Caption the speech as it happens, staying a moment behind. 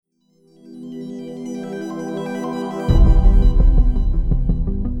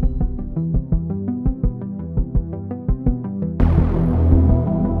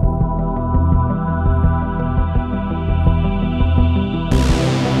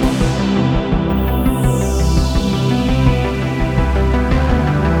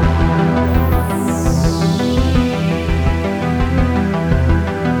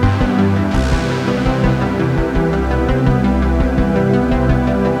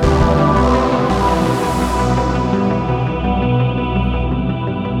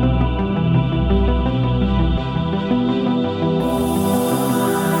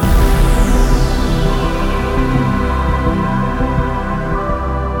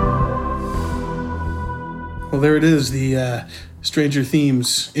there it is, the Stranger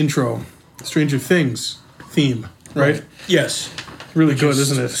Things intro. Stranger Things theme, right? Yes. Really good,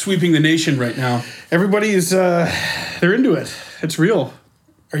 isn't it? Sweeping the nation right now. Everybody is, they're into it. It's real.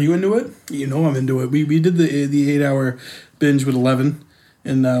 Are you into it? You know I'm into it. We did the 8-hour binge with 11.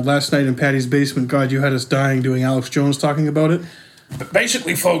 And last night in Patty's basement, God, you had us dying doing Alex Jones talking about it. But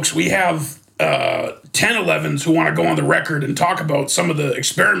basically, folks, we have 10-11s who want to go on the record and talk about some of the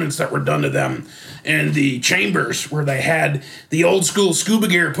experiments that were done to them in the chambers where they had the old school scuba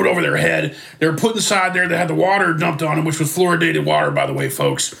gear put over their head. They were put inside there. They had the water dumped on them, which was fluoridated water, by the way,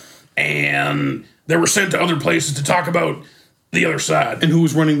 folks. And they were sent to other places to talk about the other side. And who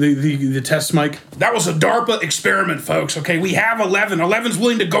was running the test mic? That was a DARPA experiment, folks. Okay, we have 11. 11's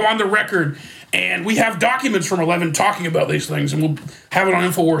willing to go on the record, and we have documents from 11 talking about these things, and we'll have it on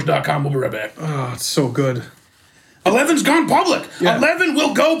Infowars.com. We'll be right back. Oh, it's so good. 11's gone public. Yeah. 11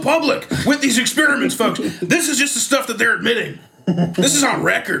 will go public with these experiments, folks. This is just the stuff that they're admitting. This is on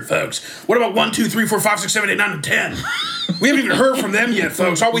record, folks. What about 1, 2, 3, 4, 5, 6, 7, 8, 9, and 10? We haven't even heard from them yet,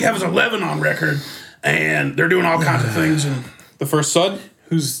 folks. All we have is 11 on record, and they're doing all kinds of things. And The first Sud?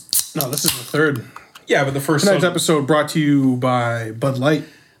 No, this is the third. Yeah, but the first Tonight's Sud. episode brought to you by Bud Light.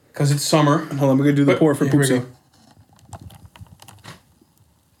 Because it's summer. Hold on, we're going to do the pour for here we Poopsie. go.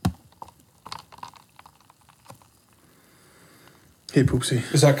 Hey, Poopsie.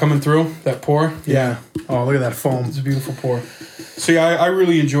 Is that coming through? That pour? Yeah. Oh, look at that foam. It's a beautiful pour. So yeah, I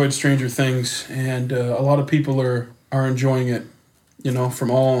really enjoyed Stranger Things, and a lot of people are enjoying it. You know, from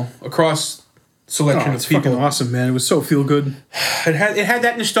all across selection It's of people. fucking awesome, man. It was so feel good. It had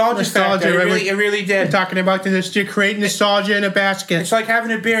that nostalgia factor. right? It really did. Talking about this, you create nostalgia in a basket. It's like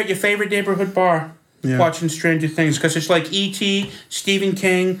having a beer at your favorite neighborhood bar, Yeah. watching Stranger Things, because it's like E.T., Stephen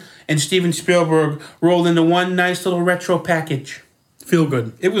King, and Steven Spielberg rolled into one nice little retro package. Feel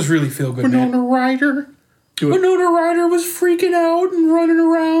good. It was really feel good, man. Winona Ryder. Do it. Winona Ryder was freaking out and running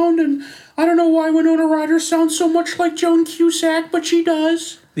around, and I don't know why Winona Ryder sounds so much like Joan Cusack, but she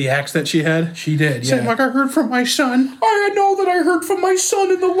does. The axe that she had. She did, Said, like I heard from my son. I know that I heard from my son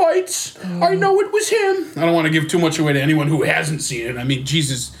in the lights. I know it was him. I don't want to give too much away to anyone who hasn't seen it. I mean,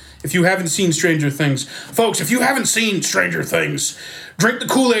 Jesus, if you haven't seen Stranger Things, folks, if you haven't seen Stranger Things, drink the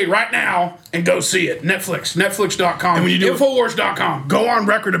Kool-Aid right now and go see it. Netflix.com, And when you do Infowars.com. Go on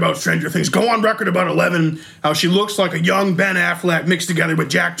record about Stranger Things. Go on record about 11, how she looks like a young Ben Affleck mixed together with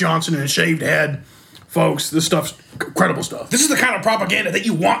Jack Johnson and a shaved head. Folks, this stuff's incredible stuff. This is the kind of propaganda that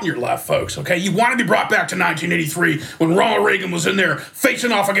you want in your life, folks, okay? You want to be brought back to 1983 when Ronald Reagan was in there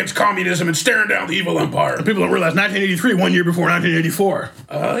facing off against communism and staring down the evil empire. People don't realize 1983, 1 year before 1984.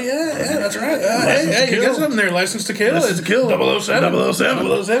 Oh, yeah, that's right. Hey, you got something there, License to Kill. License to Kill. 007.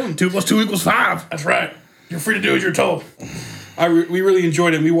 007. 2 + 2 = 5. That's right. You're free to do as you're told. We really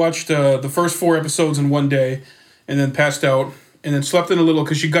enjoyed it. We watched the first 4 episodes in one day, and then passed out, and then slept in a little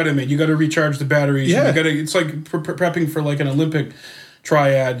because you got to recharge the batteries. Yeah. And it's like prepping for like an Olympic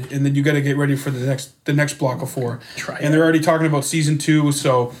triad, and then you got to get ready for the next block of 4. Triad. And they're already talking about season 2.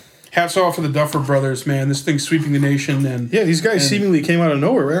 So hats off to the Duffer Brothers, man. This thing's sweeping the nation. And Yeah, these guys seemingly came out of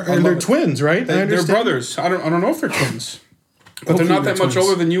nowhere. And they're twins, right? I they're understand. brothers. I don't know if they're twins, but they're Hopefully not they're that much twins.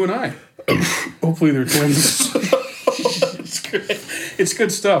 older than you and I. Hopefully they're twins. It's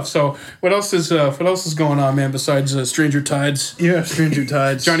good stuff. So what else is going on, man? Besides Stranger Tides, Yeah, Stranger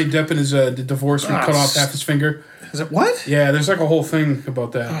Tides. Johnny Depp and his divorce when he cut off half his finger. Is it what? Yeah, there's like a whole thing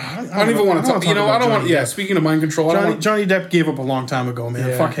about that. I don't even want to talk. You know, I don't want. Yeah, speaking of mind control, I don't want. Johnny Depp gave up a long time ago, man.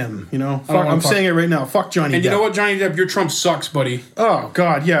 Yeah. Fuck him, you know? don't wanna I'm talk- saying it right now. Fuck Johnny Depp. And you know what, Johnny Depp, your Trump sucks, buddy. Oh,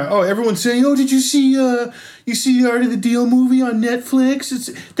 God, yeah. Oh, everyone's saying, oh, did you see the Art of the Deal movie on Netflix?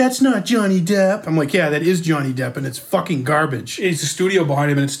 That's not Johnny Depp. I'm like, yeah, that is Johnny Depp, and it's fucking garbage. It's a studio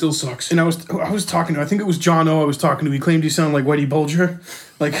behind him, and it still sucks. And I was talking to, I think it was John O. I was talking to. He claimed he sounded like Whitey Bulger,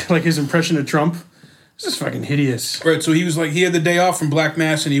 like his impression of Trump. It's just fucking hideous. Right, so he was like, he had the day off from Black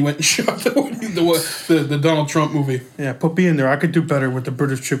Mass, and he went and shot the Donald Trump movie. Yeah, put me in there. I could do better with the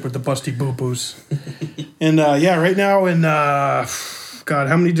British chick with the busty boo-boos. And yeah, right now in God,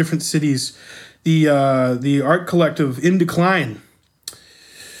 how many different cities? The art collective In Decline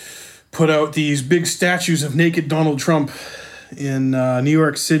put out these big statues of naked Donald Trump in New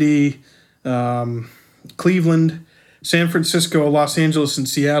York City, Cleveland, San Francisco, Los Angeles, and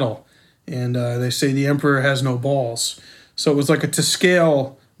Seattle. And they say the emperor has no balls. So it was like a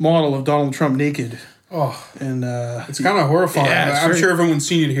to-scale model of Donald Trump naked. Oh, And it's kind of horrifying. Yeah, it's I'm very- sure everyone's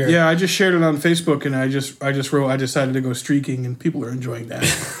seen it here. yeah, I just shared it on Facebook, and I just wrote I decided to go streaking, and people are enjoying that.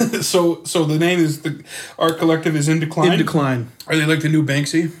 So the name is the art collective is In Decline. In Decline. Are they like the new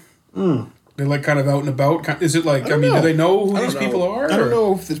Banksy? They're They're like kind of out and about. Is it like? I mean, know. do they know who I don't these know. people are? I don't or-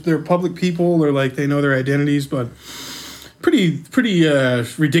 know if they're public people or like they know their identities, but pretty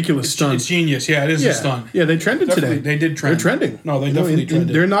ridiculous stunt. It's genius. Yeah, it is a stunt. Yeah, they trended Definitely, today. they did trend. They're trending. No, they You know, definitely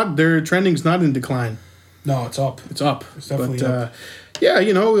trended. They're not. Their trending's not in decline. No, it's up. It's up. It's definitely but, up. yeah,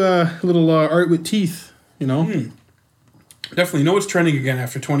 little art with teeth. Definitely. You know what's trending again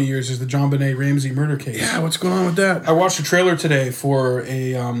after 20 years is the JonBenet Ramsey murder case. Yeah, what's going on with that? I watched a trailer today for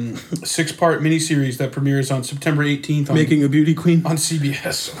a 6-part miniseries that premieres on September 18th on, Making a beauty queen. on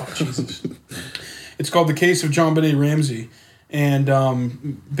CBS. Oh, Jesus. It's called The Case of JonBenet Ramsey. And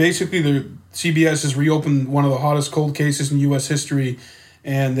basically, the CBS has reopened one of the hottest cold cases in U.S. history.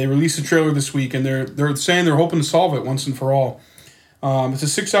 And they released a trailer this week, and they're saying they're hoping to solve it once and for all. It's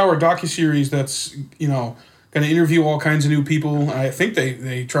a 6-hour docuseries that's, going to interview all kinds of new people. I think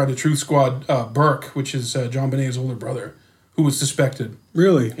they tried the Truth Squad Burke, which is JonBenet's older brother, who was suspected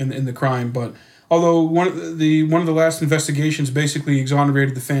Really? in the crime. But although one of the last investigations basically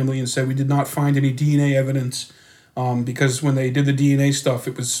exonerated the family and said we did not find any DNA evidence because when they did the DNA stuff,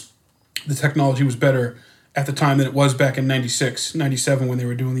 the technology was better at the time than it was back in 96, 97 when they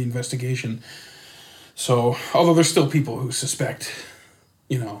were doing the investigation. So although there's still people who suspect,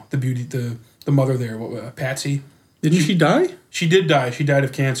 the mother there, Patsy. Didn't she die? She did die. She died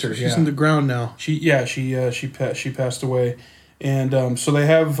of cancer. She's in the ground now. She passed away, and so they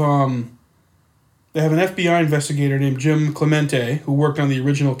have an FBI investigator named Jim Clemente who worked on the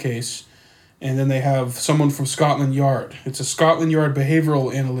original case, and then they have someone from Scotland Yard. It's a Scotland Yard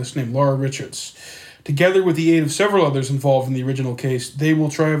behavioral analyst named Laura Richards. Together with the aid of several others involved in the original case, they will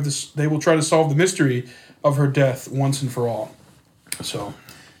try to solve the mystery of her death once and for all. So,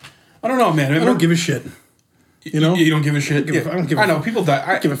 I don't know, man. I don't give a shit. You don't give a shit. I know people die.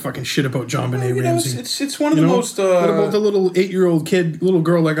 I don't give a fucking shit about JonBenet Ramsey. It's one of the most. What about the little little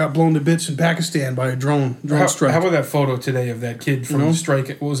girl that got blown to bits in Pakistan by a drone strike? How about that photo today of that kid from the strike?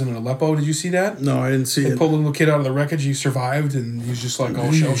 What was it, in Aleppo? Did you see that? No, I didn't see They it. pulled a little kid out of the wreckage. He survived, and he's just like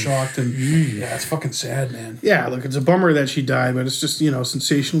all shell shocked. And yeah, it's fucking sad, man. Yeah, look, it's a bummer that she died, but it's just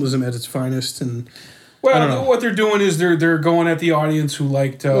sensationalism at its finest. And I don't know. What they're doing is they're going at the audience who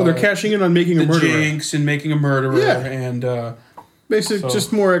liked. They're cashing in on making a the murderer. Jinx and making a murderer, Yeah. and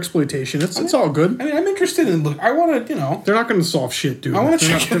Just more exploitation. It's all good. I mean, I'm interested in. Look, I want to, They're not going to solve shit, dude. I wanna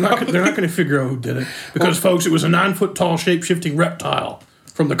check They're it not out. they're not going to figure out who did it because, folks, it was a 9-foot tall shape-shifting reptile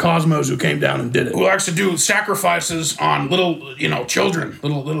from the cosmos who came down and did it. Who likes to do sacrifices on little, children,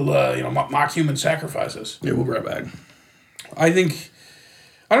 little, mock human sacrifices. Yeah, we'll be right back. I think.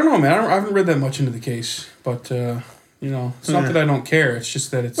 I don't know, man. I haven't read that much into the case, but it's not that I don't care. It's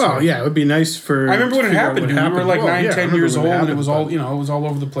just that it's. Well, yeah, it would be nice for. I remember when it happened, dude. We were like Well, 9, yeah, I 10 remember years when old, and it happened, was but all it was all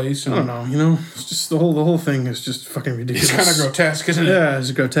over the place. And I don't know. It's just the whole thing is just fucking ridiculous. it's kind of grotesque, isn't it? Yeah,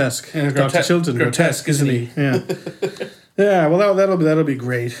 it's grotesque. Yeah, Dr. Chilton, grotesque, isn't he? Yeah. Yeah. Well, that'll be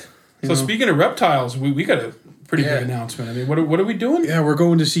great. So speaking of reptiles, we got a pretty Yeah. big announcement. I mean, what are we doing? Yeah, we're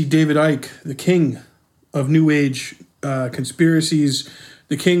going to see David Icke, the king of New Age conspiracies,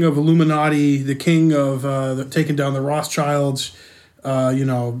 the king of Illuminati, the king of taking down the Rothschilds.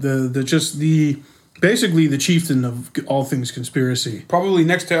 Basically the chieftain of all things conspiracy. Probably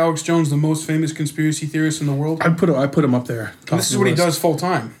next to Alex Jones, the most famous conspiracy theorist in the world. I put him up there. And this is what he does full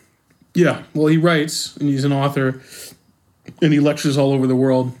time. Yeah, well, he writes, and he's an author, and he lectures all over the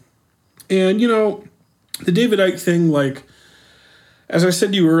world. And, the David Icke thing, like, as I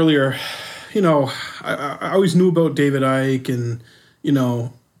said to you earlier, I always knew about David Icke, and,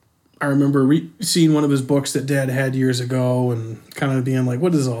 I remember seeing one of his books that Dad had years ago, and kind of being like,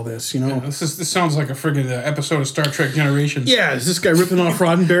 what is all this, Yeah, this sounds like a friggin' episode of Star Trek Generations. Yeah, is this guy ripping off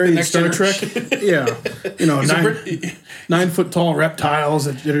Roddenberry in Next Star Trek? Generation. Yeah. 9-foot tall reptiles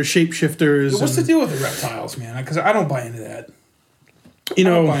that are shapeshifters. What's the deal with the reptiles, man? Because I don't buy into that. You I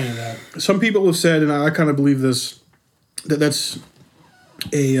don't know, buy into that. some people have said, and I kind of believe this, that's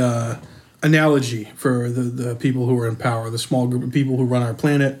a analogy for the people who are in power, the small group of people who run our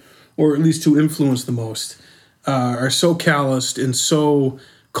planet, or at least who influence the most, are so calloused and so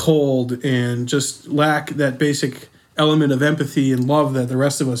cold and just lack that basic element of empathy and love that the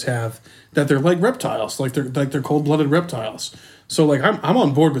rest of us have, that they're like reptiles, like they're cold-blooded reptiles. So I'm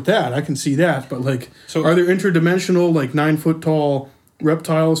on board with that. I can see that, but So- are there interdimensional 9-foot tall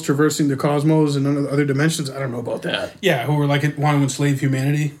reptiles traversing the cosmos and other dimensions. I don't know about that. Yeah, who were like want to enslave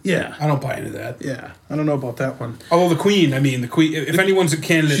humanity. Yeah. I don't buy into that. Yeah, I don't know about that one. Although the Queen, if anyone's a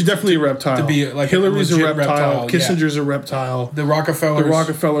candidate, She's definitely a reptile. to be like Hillary's a legit reptile. yeah. Kissinger's a reptile. The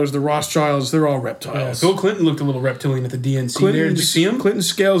Rockefellers, The Rothschilds, they're all reptiles. Bill Clinton looked a little reptilian at the DNC there. Did you see him? Clinton's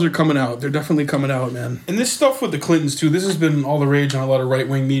scales are coming out. They're definitely coming out, man. And this stuff with the Clintons too, this has been all the rage on a lot of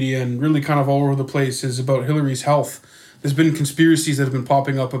right-wing media and really kind of all over the place, is about Hillary's health. There's been conspiracies that have been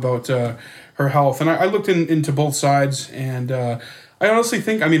popping up about her health. And I looked into both sides, and I honestly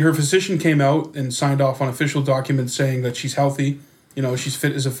think, her physician came out and signed off on official documents saying that she's healthy. She's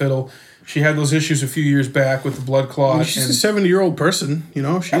fit as a fiddle. She had those issues a few years back with the blood clot. She's a 70-year-old person, she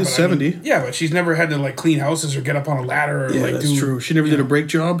is 70. But she's never had to clean houses or get up on a ladder or that's true. She never did a brake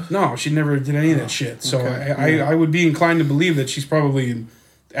job? No, she never did any of that shit. So I would be inclined to believe that she's probably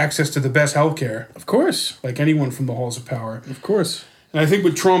access to the best healthcare. Of course. Like anyone from the halls of power. Of course. And I think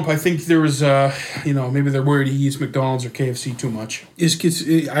with Trump, there was, maybe they're worried he eats McDonald's or KFC too much.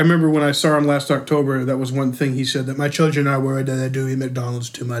 I remember when I saw him last October, that was one thing he said, that my children are worried that I do eat McDonald's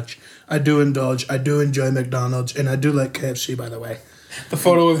too much. I do indulge. I do enjoy McDonald's, and I do like KFC, by the way. The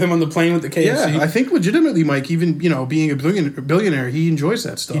photo of him on the plane with the KFC? Yeah, I think legitimately, Mike, even, being a billionaire, he enjoys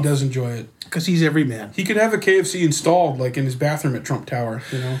that stuff. He does enjoy it. Because he's every man. He could have a KFC installed, in his bathroom at Trump Tower,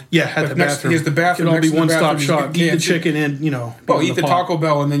 Yeah, at the bathroom. He has the bathroom. It could all be one-stop shop. Eat the chicken and, eat the Taco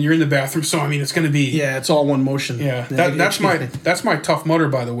Bell, and then you're in the bathroom. So, it's going to be... Yeah, it's all one motion. Yeah, that's my Tough Mudder,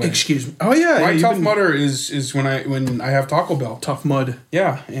 by the way. Excuse me. Oh, yeah. My Tough Mudder is when I have Taco Bell. Tough mud.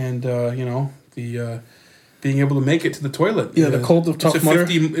 Yeah, and, the... being able to make it to the toilet. Yeah, the cult of Tough Mudder.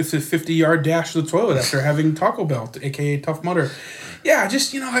 It's a 50-yard dash to the toilet after having Taco Bell, a.k.a. Tough Mudder. Yeah,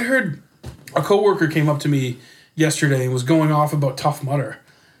 just, I heard a coworker came up to me yesterday and was going off about Tough Mudder.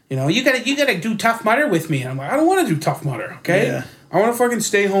 You gotta do Tough Mudder with me. And I'm like, I don't want to do Tough Mudder, okay? Yeah. I want to fucking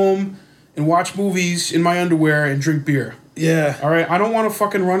stay home and watch movies in my underwear and drink beer. Yeah. All right. I don't want to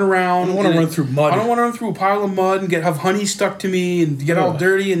fucking run around. I don't want to run through mud. I don't want to run through a pile of mud and have honey stuck to me and get all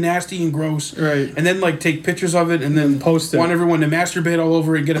dirty and nasty and gross. Right. And then take pictures of it and then post it. Want everyone to masturbate all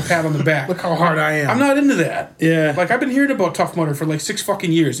over it and get a pat on the back. Look how hard I am. I'm not into that. Yeah. I've been hearing about Tough Mudder for 6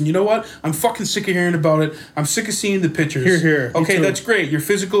 fucking years. And you know what? I'm fucking sick of hearing about it. I'm sick of seeing the pictures. Here. Okay, that's great. You're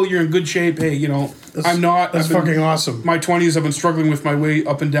physical. You're in good shape. Hey, I'm not. That's fucking awesome. My 20s, I've been struggling with my way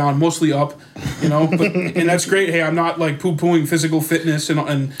up and down, mostly up, and that's great. Hey, I'm not poo-pooing physical fitness and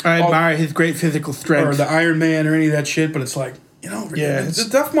I admire his great physical strength. Or the Iron Man or any of that shit, but it's the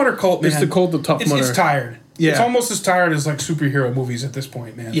Tough Mudder cult, man. It's the cult of Tough Mudder. It's tired. Yeah. It's almost as tired as superhero movies at this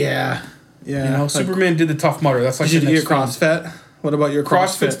point, man. Yeah. Yeah. Superman did the Tough Mudder. That's did you get CrossFit? What about your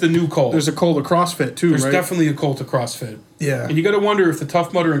CrossFit? CrossFit's the new cult. There's a cult of CrossFit too, There's right? definitely a cult of CrossFit. Yeah. And you got to wonder if the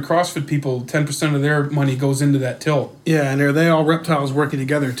Tough Mudder and CrossFit people, 10% of their money goes into that till. Yeah, and are they all reptiles working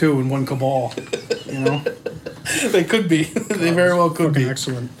together too in one cabal? They could be. They very well could be.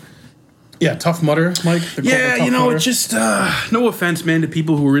 Excellent. Yeah, Tough Mudder, Mike. Yeah, it's just no offense, man, to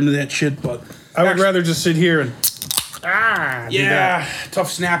people who are into that shit, but I would rather just sit here and tough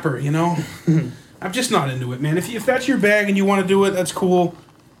snapper. I'm just not into it, man. If that's your bag and you want to do it, that's cool.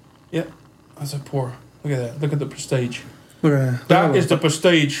 Yeah, that's a pour. Look at that. Look at the prestige. Look at that. That is the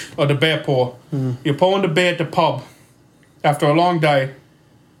prestige of the bear pour. You're pouring the beer at the pub after a long day.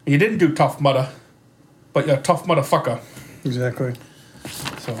 You didn't do Tough Mudder, but you're a tough motherfucker. Exactly.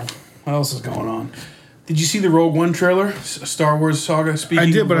 So, what else is going on? Did you see the Rogue One trailer? Star Wars saga. Speaking, I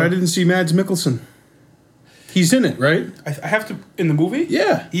did, but I didn't see Mads Mikkelsen. He's in it, right? I have to in the movie.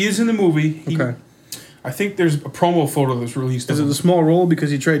 Yeah, he is in the movie. Okay. I think there's a promo photo that's released. Is it a small role because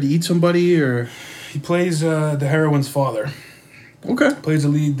he tried to eat somebody, or he plays the heroine's father? Okay. Plays the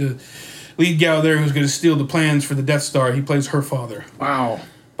lead gal there who's going to steal the plans for the Death Star. He plays her father. Wow.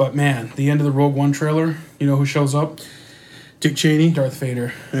 But man, the end of the Rogue One trailer, you know who shows up? Dick Cheney. Darth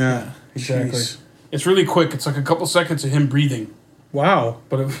Vader. Yeah. Exactly. Jeez. It's really quick. It's a couple seconds of him breathing. Wow.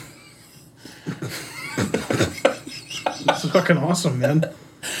 But it's fucking awesome, man.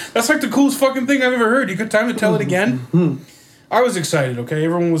 That's the coolest fucking thing I've ever heard. You got time to tell it again? I was excited, okay?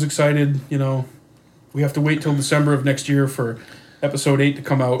 Everyone was excited, We have to wait till December of next year for episode 8 to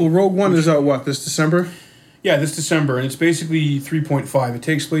come out. Well, Rogue One is out, what, this December? Yeah, this December, and it's basically 3.5. It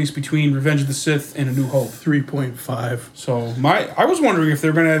takes place between Revenge of the Sith and A New Hope. 3.5. So, I was wondering if they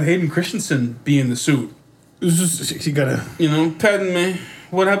were going to have Hayden Christensen be in the suit. It's just, you gotta... Padme.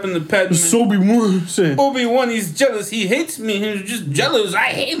 What happened to Padme? Obi-Wan said. Obi-Wan, he's jealous. He hates me. He's just jealous. I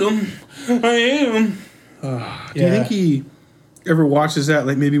hate him. Do you think he ever watches that,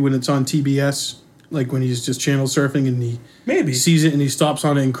 maybe when it's on TBS? When he's just channel surfing and he maybe sees it and he stops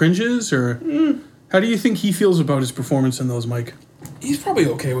on it and cringes? Or how do you think he feels about his performance in those, Mike? He's probably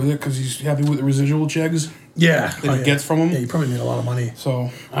okay with it because he's happy with the residual checks Yeah. that he gets from him. Yeah, he probably made a lot of money. So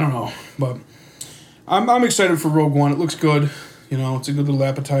I don't know, but I'm excited for Rogue One. It looks good. You know, it's a good little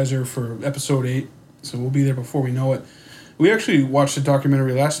appetizer for Episode 8. So we'll be there before we know it. We actually watched a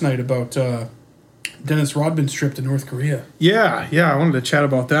documentary last night about Dennis Rodman's trip to North Korea. Yeah, I wanted to chat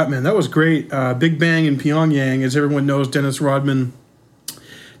about that, man. That was great. Big Bang in Pyongyang. As everyone knows, Dennis Rodman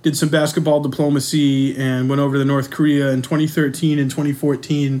did some basketball diplomacy and went over to North Korea in 2013 and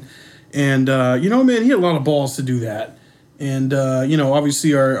 2014. And, man, he had a lot of balls to do that. And,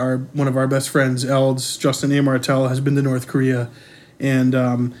 obviously our one of our best friends, Elds, Justin A. Martell, has been to North Korea. And,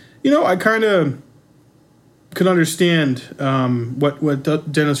 I kind of could understand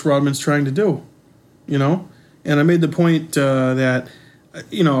what Dennis Rodman's trying to do, And I made the point that,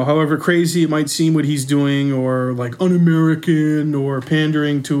 however crazy it might seem what he's doing, or like un-American or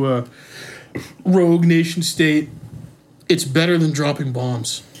pandering to a rogue nation state, it's better than dropping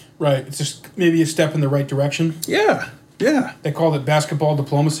bombs. Right. It's just maybe a step in the right direction. Yeah. They called it basketball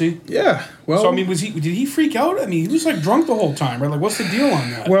diplomacy. Yeah. Well, So I mean, did he freak out? I mean, he was like drunk the whole time, right? Like, what's the deal on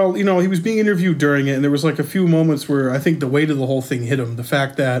that? well, he was being interviewed during it, and there was like a few moments where I think the weight of the whole thing hit him. The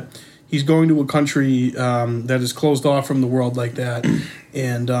fact that he's going to a country that is closed off from the world like that,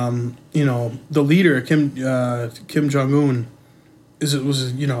 and the leader Kim Jong Un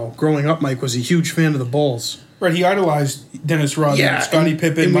was growing up, Mike was a huge fan of the Bulls. Right, he idolized Dennis Rodman, Scottie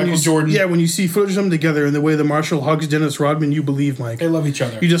Pippen, and when Michael Jordan. Yeah, when you see footage of them together and the way the Marshal hugs Dennis Rodman, you believe, Mike. They love each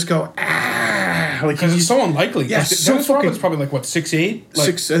other. You just go, like because it's so unlikely. Yeah, Like, so Dennis Rodman's probably like, what, 6'8"? Like,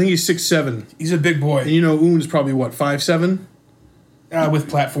 six. I think he's 6'7". He's a big boy. And Un's probably what, 5'7"? With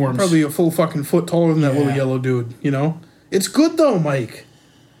platforms. Probably a full fucking foot taller than that little Yeah. yellow dude. It's good though, Mike.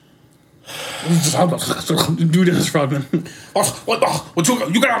 Do Dennis Rodman. What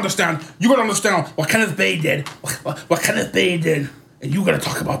you gotta understand. You gotta understand what Kenneth Bay did. What Kenneth Bay did. And you gotta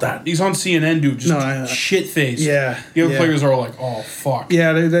talk about that. He's on CNN, dude. Just No, shit-faced. Yeah, The other yeah. players are all like, oh, fuck.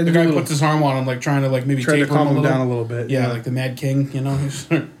 Yeah, they The guy do puts his arm on him, like, trying to, like, maybe try to taper calm him him down a little bit. Yeah, like the Mad King,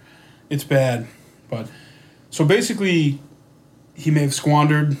 It's bad. But, so basically, he may have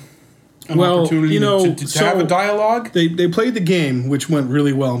squandered an opportunity to have a dialogue. They played the game, which went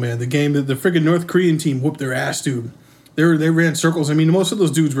really well, man. The game that the friggin' North Korean team whooped their ass, dude. They ran circles. I mean, most of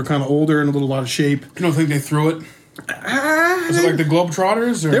those dudes were kind of older and a little out of shape. You don't think they threw it? Was it like the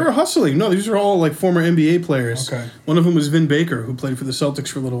Globetrotters? Or? They were hustling. No, these were all like former NBA players. Okay. One of them was Vin Baker, who played for the Celtics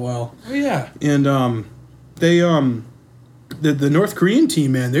for a little while. Oh, yeah. And they the North Korean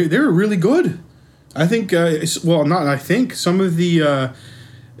team, man, they were really good. I think some of the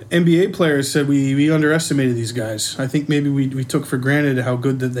NBA players said we underestimated these guys. I think maybe we took for granted how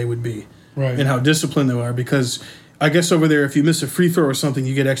good that they would be, Right. and how disciplined they are. Because I guess over there, if you miss a free throw or something,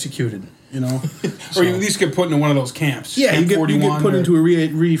 you get executed. Or you at least get put into one of those camps. Yeah, Camp you get 41 put or- into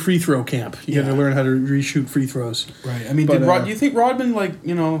a free throw camp. You got Yeah. to learn how to reshoot free throws. Right. I mean, But, do you think Rodman,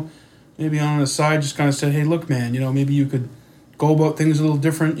 maybe on the side just kind of said, hey, look, man, maybe you could go about things a little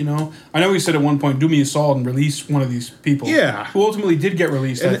different, I know he said at one point, do me a solid and release one of these people. Yeah. Who ultimately did get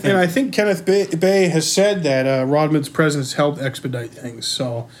released, I think. And I think Kenneth Bay has said that Rodman's presence helped expedite things.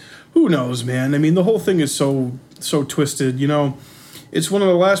 So who knows, man? I mean, the whole thing is so twisted. It's one of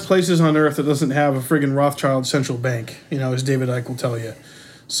the last places on earth that doesn't have a friggin' Rothschild central bank, as David Icke will tell you.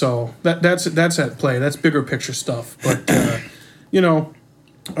 So that's at play. That's bigger picture stuff. But,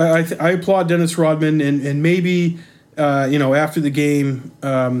 I applaud Dennis Rodman, and maybe, after the game,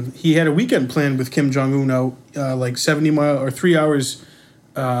 he had a weekend planned with Kim Jong-un out like 70 miles or 3 hours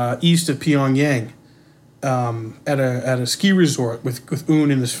east of Pyongyang at a ski resort with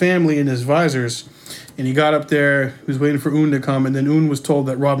Un and his family and his advisors. And he got up there, he was waiting for Un to come, and then Un was told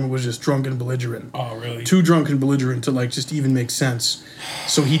that Rodman was just drunk and belligerent. Oh, really? Too drunk and belligerent to just even make sense.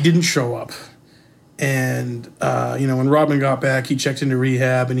 So he didn't show up. And, when Rodman got back, he checked into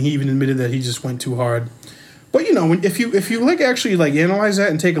rehab, and he even admitted that he just went too hard. But, if you actually analyze that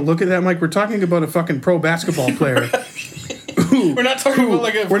and take a look at that, Mike, we're talking about a fucking pro basketball player. We're not talking about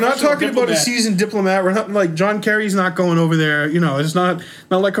like a We're not talking about a diplomat. seasoned diplomat. We're not like John Kerry's not going over there. It's not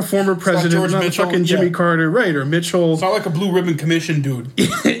like a former president, George not Mitchell, fucking Jimmy yeah. Carter, right? Or Mitchell. It's not like a blue ribbon commission dude. Do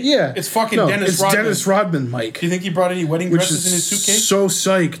Yeah, It's fucking Dennis it's Rodman. Dennis Rodman, Mike. you think he brought any wedding Which dresses is in his suitcase? so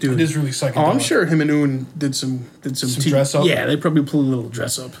psych, dude. It is really psychedelic. Oh, I'm sure him and Un did some dress up? Yeah, they probably pulled a little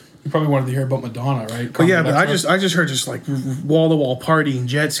dress up. You probably wanted to hear about Madonna, right? But yeah, Carmen but Electra. I just heard like wall to wall partying,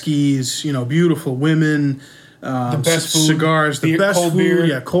 jet skis, beautiful women, the best food, cigars, the beer, best cold food,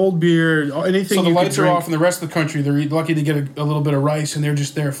 beer. cold beer, anything. So the you could lights are drink. off in the rest of the country. They're lucky to get a little bit of rice, and they're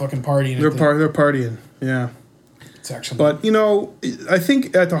just there fucking partying. They're partying. Yeah. It's excellent. But, you know, I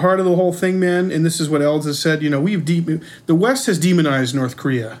think at the heart of the whole thing, man, and this is what Eld has said, you know, the West has demonized North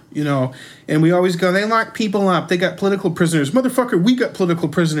Korea, you know, and we always go, they lock people up, they got political prisoners. Motherfucker, we got political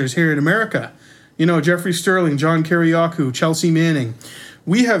prisoners here in America. You know, Jeffrey Sterling, John Kiriakou, Chelsea Manning.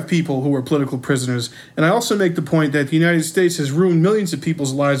 We have people who are political prisoners. And I also make the point that the United States has ruined millions of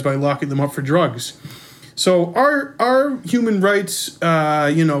people's lives by locking them up for drugs. So our human rights,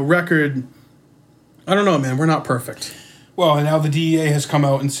 record, I don't know, man. We're not perfect. Well, and now the DEA has come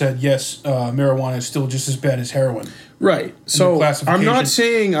out and said, yes, marijuana is still just as bad as heroin. Right. So I'm not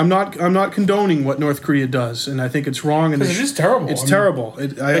saying I'm not condoning what North Korea does, and I think it's wrong. And it is terrible. It's terrible.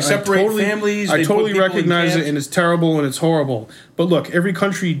 They separate families. I totally recognize it, and it's terrible and it's horrible. But look, every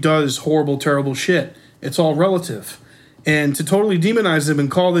country does horrible, terrible shit. It's all relative. And to totally demonize them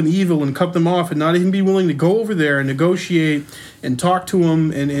and call them evil and cut them off and not even be willing to go over there and negotiate and talk to them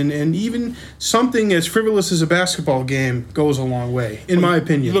and even something as frivolous as a basketball game goes a long way, in my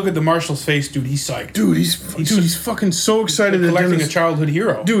opinion. You look at the Marshall's face, dude, he's psyched. Dude, he's fucking so excited. Collecting a childhood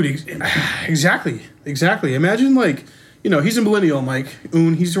hero. Dude, exactly. Imagine, like, you know, he's a millennial, Mike.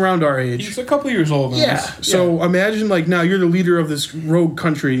 He's around our age. He's a couple of years old now. Yeah. So imagine, like, now you're the leader of this rogue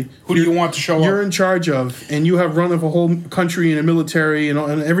country. Who do you want to show up? You're in charge of, and you have run of a whole country and a military and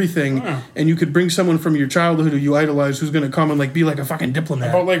everything, and you could bring someone from your childhood who you idolize who's going to come and, like, be like a fucking diplomat.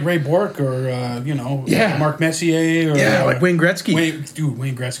 How about, like, Ray Bork or, Mark Messier or... Yeah, like Wayne Gretzky.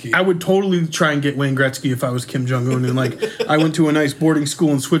 Wayne Gretzky. I would totally try and get Wayne Gretzky if I was Kim Jong-un, and, like, I went to a nice boarding school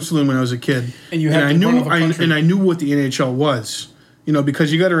in Switzerland when I was a kid. And I knew what the NHL was. You know,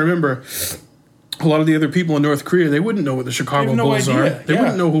 because you got to remember, a lot of the other people in North Korea, they wouldn't know what the Chicago Bulls are. They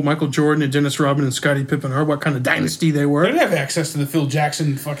wouldn't know who Michael Jordan and Dennis Rodman and Scottie Pippen are, what kind of dynasty they were. They didn't have access to the Phil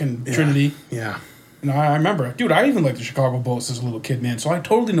Jackson fucking Trinity. Yeah. No, I remember. Dude, I even liked the Chicago Bulls as a little kid, man. So I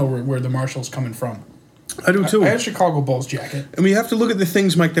totally know where the Marshall's coming from. I do too. I had a Chicago Bulls jacket. And we have to look at the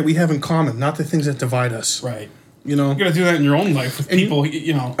things, Mike, that we have in common, not the things that divide us. Right. You know, you got to do that in your own life with people.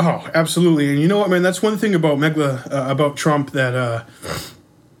 You know. Oh, absolutely. And you know what, man? That's one thing about about Trump that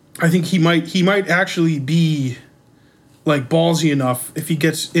I think he might actually be like ballsy enough. If he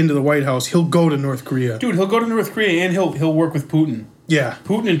gets into the White House, he'll go to North Korea. Dude, he'll go to North Korea and he'll work with Putin. Yeah,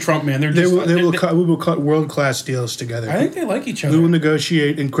 Putin and Trump, man, we will cut world-class deals together. I think they like each other. We will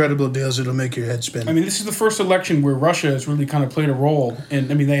negotiate incredible deals that'll make your head spin. I mean, this is the first election where Russia has really kind of played a role,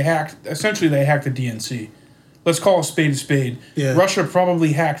 and I mean, they hacked the DNC. Let's call a spade a spade. Yeah. Russia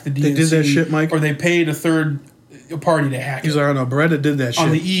probably hacked the DNC. They did that shit, Mike? Or they paid a third party to hack it. He's like, oh no, Beretta did that shit. On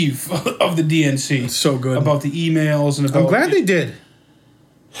the eve of the DNC. It's so good. About the emails and about... I'm glad they did.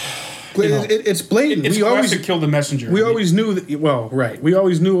 It's blatant. It's classic kill the messenger. We always knew that. Well, right. We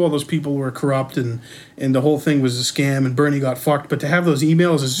always knew all those people were corrupt and the whole thing was a scam and Bernie got fucked. But to have those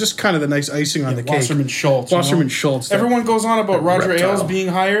emails is just kind of the nice icing on the cake. Wasserman Schultz. Everyone goes on about Roger Ailes being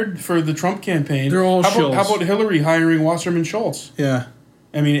hired for the Trump campaign. They're all shills. How about Hillary hiring Wasserman Schultz? Yeah.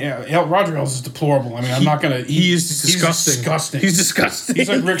 I mean, Roger Ailes is deplorable. I mean, I'm not going to... He's disgusting. He's disgusting. He's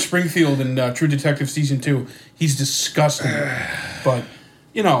like Rick Springfield in True Detective Season 2. He's disgusting. But...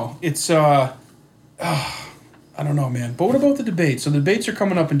 You know, it's, I don't know, man. But what about the debates? So the debates are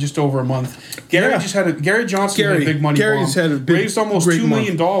coming up in just over a month. Gary Johnson had a big money bomb. Raised almost $2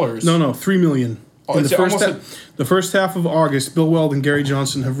 million. No, $3 million. In the first half of August, Bill Weld and Gary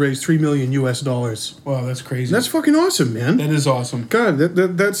Johnson have raised $3 million US. Wow, that's crazy. That's fucking awesome, man. That is awesome. God,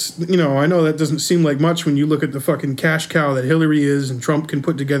 that's, you know, I know that doesn't seem like much when you look at the fucking cash cow that Hillary is, and Trump can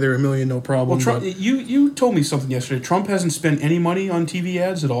put together $1 million no problem. Well, Trump, you told me something yesterday. Trump hasn't spent any money on TV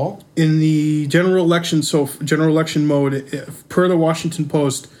ads at all? In the general election mode, per the Washington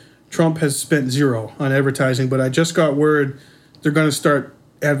Post, Trump has spent $0 on advertising, but I just got word they're going to start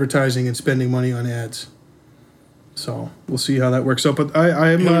advertising and spending money on ads. So we'll see how that works out. But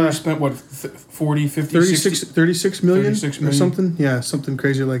I'm spent what 40, 50, 36 million or something. Yeah, something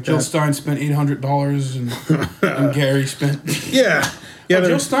crazy like Jill that. Stein spent $800 and Gary spent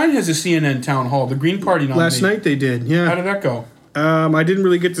Jill Stein has a CNN town hall. The Green Party nominee. Last night they did. Yeah. How did that go? I didn't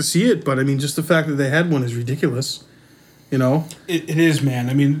really get to see it, but I mean, just the fact that they had one is ridiculous. You know, it is, man.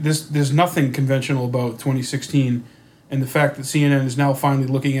 I mean, there's nothing conventional about 2016. And the fact that CNN is now finally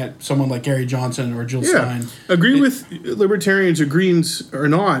looking at someone like Gary Johnson or Jill Stein. Agree with libertarians or Greens or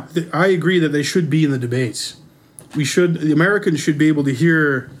not. I agree that they should be in the debates. The Americans should be able to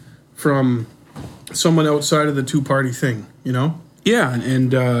hear from someone outside of the two-party thing, you know? Yeah,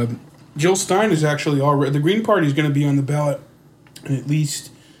 and Jill Stein is actually already... The Green Party is going to be on the ballot in at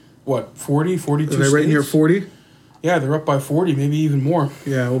least, 40, 42 states? Are they right near 40? Yeah, they're up by 40, maybe even more.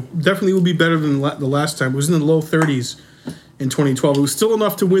 Yeah, well, definitely will be better than the last time. It was in the low 30s in 2012. It was still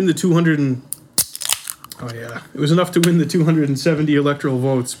enough to win the 200 and Oh yeah, it was enough to win the 270 electoral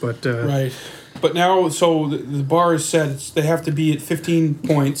votes, but Right. But now, so the bar is set. They have to be at 15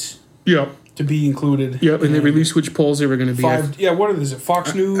 points Yep. to be included. Yep, and they released which polls they were going to be at. Five. Yeah, what is it?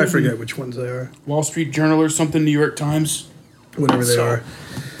 Fox News? I forget which ones they are. Wall Street Journal or something, New York Times. Whatever they are.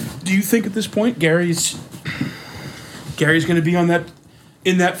 Do you think at this point Gary's going to be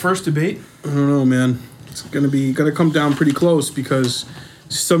in that first debate? I don't know, man. It's going to come down pretty close because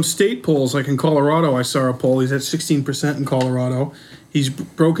some state polls, like in Colorado, I saw a poll. He's at 16% in Colorado. He's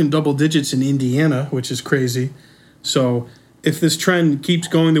broken double digits in Indiana, which is crazy. So if this trend keeps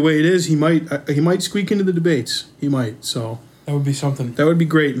going the way it is, he might squeak into the debates. He might. So That would be something. that would be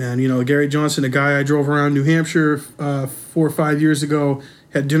great, man. You know, Gary Johnson, a guy I drove around New Hampshire 4 or 5 years ago,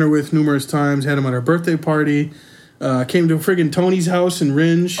 had dinner with numerous times, had him at our birthday party, came to friggin' Tony's house in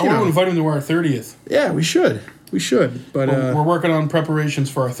Ringe. I want to invite him to our 30th. Yeah, we should. We should. But We're working on preparations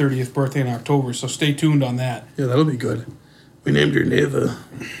for our 30th birthday in October, so stay tuned on that. yeah, that'll be good. We named her Neva.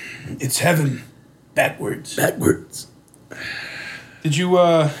 It's heaven backwards. Backwards. Did you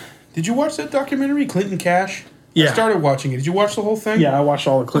watch that documentary, Clinton Cash? Yeah. I started watching it. Did you watch the whole thing? Yeah, I watched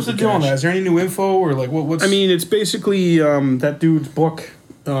all the What's clips. the deal on that? Is there any new info or like what's? I mean, it's basically that dude's book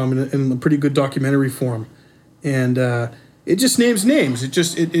in a pretty good documentary form, and it just names names.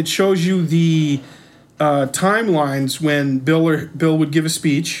 It shows you the timelines when Bill would give a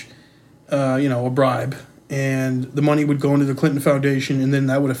speech, a bribe, and the money would go into the Clinton Foundation, and then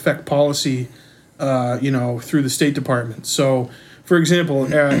that would affect policy, through the State Department. So, for example,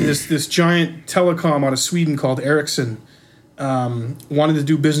 this giant telecom out of Sweden called Ericsson wanted to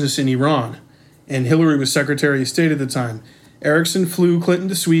do business in Iran, and Hillary was Secretary of State at the time. Ericsson flew Clinton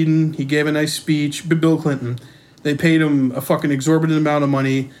to Sweden. He gave a nice speech. Bill Clinton. They paid him a fucking exorbitant amount of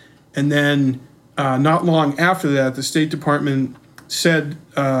money, and then not long after that, the State Department said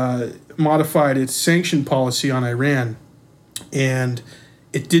modified its sanction policy on Iran, and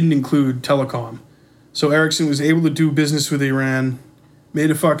it didn't include telecom. So Ericsson was able to do business with Iran,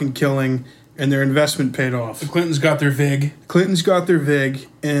 made a fucking killing, and their investment paid off. the Clintons got their VIG. Clinton's got their VIG,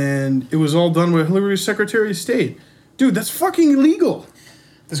 and it was all done with Hillary was Secretary of State. Dude, that's fucking illegal.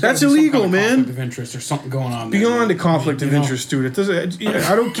 There's gotta That's be some illegal, kind of man. Conflict of interest or something going on. Beyond there, a conflict of interest, dude. It doesn't.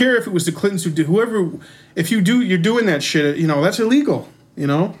 I don't care if it was the Clintons who did. Whoever, if you're doing that shit. That's illegal.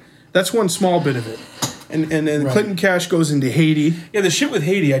 That's one small bit of it. And then Right. Clinton Cash goes into Haiti. Yeah, the shit with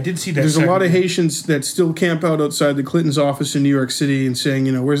Haiti, I did see that. There's a lot of segment. Haitians that still camp out outside the Clintons' office in New York City and saying,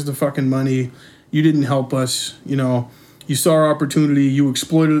 where's the fucking money? You didn't help us. You saw our opportunity. You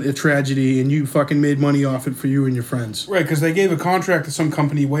exploited a tragedy, and you fucking made money off it for you and your friends. Right, because they gave a contract to some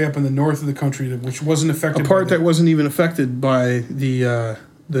company way up in the north of the country which wasn't affected. A part by that wasn't even affected by the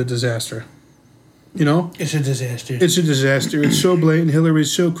disaster. It's a disaster. It's a disaster. It's so blatant.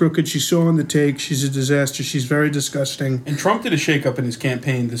 Hillary's so crooked. She's so on the take. She's a disaster. She's very disgusting. And Trump did a shakeup in his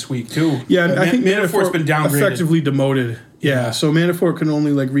campaign this week too. Yeah, and I think Manafort's been downgraded. effectively demoted. Yeah, Yeah. so Manafort can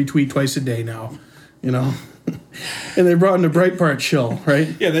only retweet twice a day now. And they brought in the Breitbart shill, right?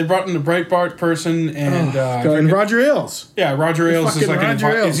 Yeah, they brought in the Breitbart person and And Roger Ailes. yeah, Roger Ailes is fucking like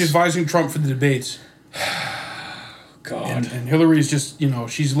Roger Ailes. he's advising Trump for the debates. God. And Hillary's just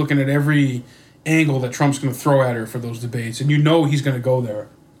she's looking at every angle that Trump's going to throw at her for those debates, and he's going to go there.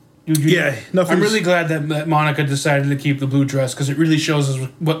 Yeah, I'm really glad that Monica decided to keep the blue dress because it really shows us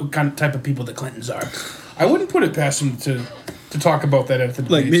what kind of type of people the Clintons are. I wouldn't put it past them to talk about that at the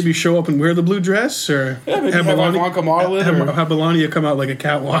debates. maybe show up and wear the blue dress, or maybe have Ivanka model it, or- have Melania come out like a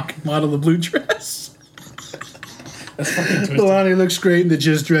catwalk and model the blue dress. That's fucking twisted. Melania looks great in the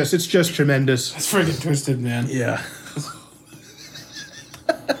jizz dress. It's just tremendous. That's freaking twisted, man. Yeah.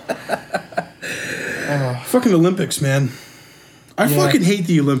 Fucking Olympics, man. I fucking hate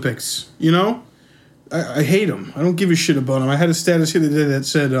the Olympics. I hate them. I don't give a shit about them. I had a status the other day that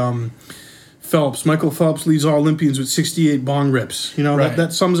said Michael Phelps leads all Olympians with 68 bong rips. Right.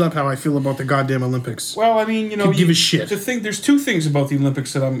 That sums up how I feel about the goddamn Olympics. Well, I mean, Could give a shit. There's two things about the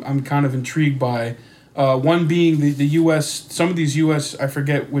Olympics that I'm kind of intrigued by. One being the U.S. Some of these U.S. I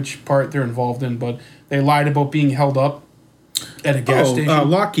forget which part they're involved in, but they lied about being held up at a gas station.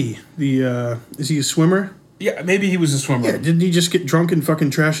 Lockie, is he a swimmer? Yeah, maybe he was a swimmer. Yeah, didn't he just get drunk and fucking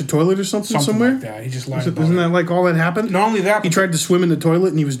trash a toilet or something somewhere? Like that. He just lied about Isn't it. that like all that happened? Not only that, He tried to swim in the toilet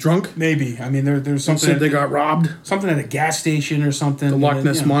and he was drunk. maybe. I mean, there's something. Said they got robbed. something at a gas station or something. The Loch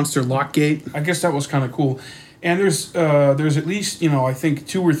Ness Monster Lockgate. I guess that was kind of cool. And there's at least I think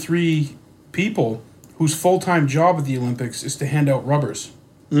 2 or 3 people whose full-time job at the Olympics is to hand out rubbers.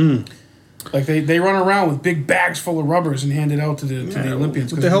 Like they run around with big bags full of rubbers and hand it out to the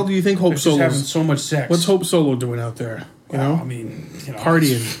Olympians. What the hell do you think Hope They're just having Solo's? so much sex. What's Hope Solo doing out there? I mean,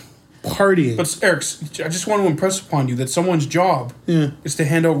 Partying. partying. But Eric, I just want to impress upon you that someone's job is to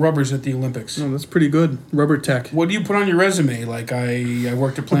hand out rubbers at the Olympics. Oh, that's pretty good. Rubber tech. What do you put on your resume? Like I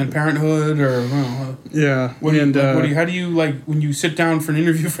worked at Planned Parenthood, or yeah. How do you like when you sit down for an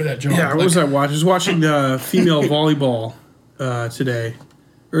interview for that job? Yeah, what was I watching? I was watching female volleyball today.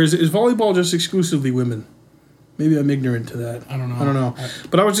 Or is volleyball just exclusively women? Maybe I'm ignorant to that. I don't know.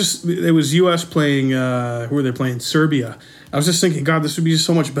 But it was U.S. playing, who were they playing? Serbia. I was just thinking, God, this would be just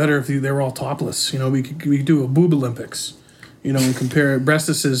so much better if they were all topless. You know, we could do a boob Olympics. You know, and compare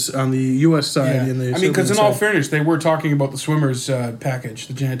breastises on the U.S. side and the I mean, because in all side. fairness, they were talking about the swimmers' package,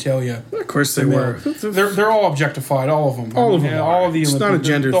 the genitalia. Of course they were. They're all objectified, all of them. All of them. All of the It's Olympic, not a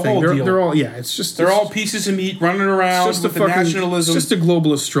gender the thing. whole deal. They're all. Yeah, it's just. They're all pieces of meat running around with the nationalism. It's just a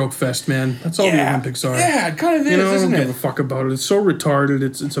globalist stroke fest, man. That's all the Olympics are. Yeah, it kind of is, I isn't don't it? give a fuck about it. It's so retarded.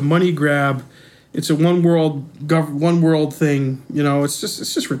 It's a money grab. It's a one world thing. You know, it's just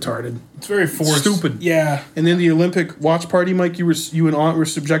retarded. It's very forced. Stupid. Yeah. And then the Olympic watch party, Mike, you and Aunt were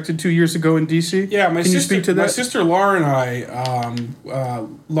subjected 2 years ago in D.C. Yeah, Can you speak to that? My sister Laura and I,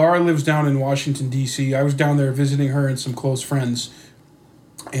 Laura lives down in Washington, D.C. I was down there visiting her and some close friends.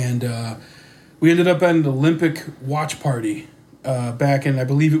 And we ended up at an Olympic watch party back in, I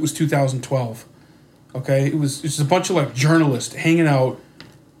believe it was 2012. Okay? It was just a bunch of, like, journalists hanging out,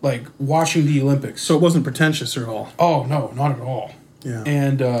 like, watching the Olympics. So it wasn't pretentious at all. Oh, no, not at all. Yeah.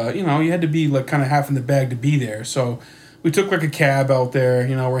 And, you had to be, like, kind of half in the bag to be there. So we took, like, a cab out there.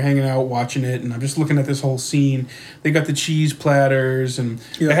 You know, we're hanging out, watching it, and I'm just looking at this whole scene. They got the cheese platters, and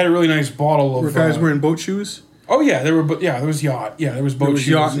they had a really nice bottle of... Were guys wearing boat shoes? Oh, yeah. There was yacht. Yeah, there was boat shoes.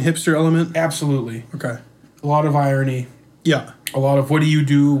 There was yacht and hipster element? Absolutely. Okay. A lot of irony. Yeah. A lot of, what do you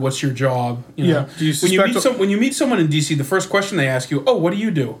do? What's your job? You know? Yeah. Do you when you meet someone in D.C., the first question they ask you, oh, what do you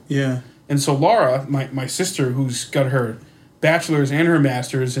do? Yeah. And so Laura, my sister, who's got her bachelor's and her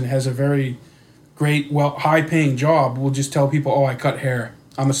master's and has a very great, high-paying job, will just tell people, oh, I cut hair.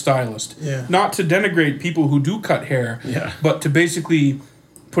 I'm a stylist. Yeah. Not to denigrate people who do cut hair, but to basically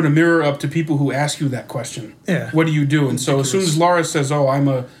put a mirror up to people who ask you that question. Yeah. What do you do? And so as soon as Laura says, oh,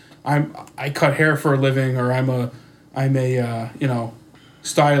 I cut hair for a living, or I'm a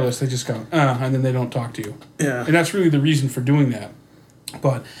stylist, they just go, and then they don't talk to you. Yeah. And that's really the reason for doing that.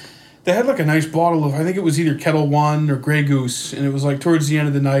 But they had like a nice bottle of, I think it was either Kettle One or Grey Goose, and it was like towards the end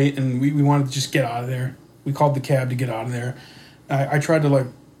of the night, and we wanted to just get out of there. We called the cab to get out of there. I tried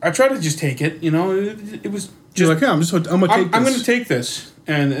to just take it, you know. It was just... You're like, yeah, I'm going to take this.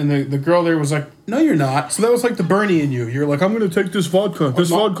 And the girl there was like, no, you're not. So that was like the Bernie in you. You're like, I'm going to take this vodka. This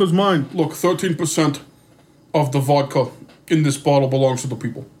vodka's mine. Look, 13% of the vodka in this bottle belongs to the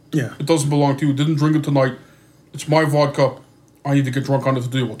people. Yeah. It doesn't belong to you. Didn't drink it tonight. It's my vodka. I need to get drunk on it to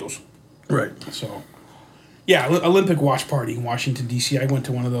deal with this. Right. So, yeah, Olympic watch party in Washington, D.C. I went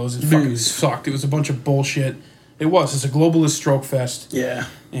to one of those. It fucking sucked. It was a bunch of bullshit. It was. It's a globalist stroke fest. Yeah.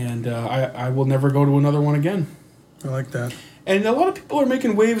 And I will never go to another one again. I like that. And a lot of people are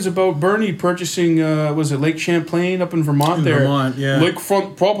making waves about Bernie purchasing, was it Lake Champlain up in Vermont there? Vermont, yeah.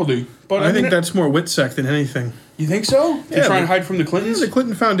 Lakefront property. But I think that's more Witsec than anything. You think so? To try and hide from the Clintons? Yeah, the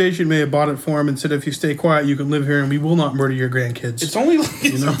Clinton Foundation may have bought it for him and said, if you stay quiet, you can live here and we will not murder your grandkids. It's only like,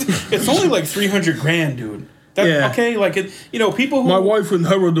 it's only like $300,000, dude. Okay, like it. You know, people who my wife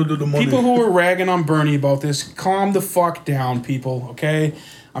inherited the money. People who are ragging on Bernie about this, calm the fuck down, people. Okay,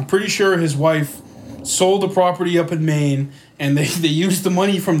 I'm pretty sure his wife sold the property up in Maine, and they used the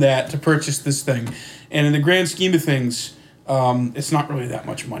money from that to purchase this thing. And in the grand scheme of things, it's not really that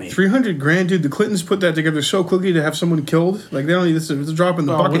much money. $300,000, dude. The Clintons put that together so quickly to have someone killed. Like they don't need this. It's a drop in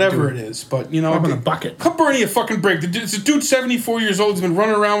the bucket. Whatever dude. it is, but you know, drop in the bucket. Cut Bernie a fucking break. It's a dude 74 years old. He's been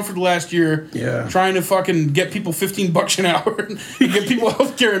running around for the last year, trying to fucking get people $15 an hour and get people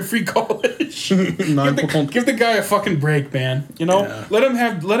healthcare and free college. give the guy a fucking break, man. You know, let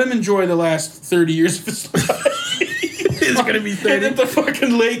him enjoy the last 30 years of his life. It's gonna be 30 at the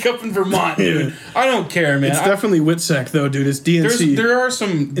fucking lake up in Vermont, dude. I don't care, man. It's definitely Witsec though, dude. It's DNC. There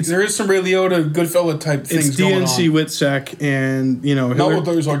is some Ray Liotta, Goodfella type things going on. It's DNC Witsec, and you know.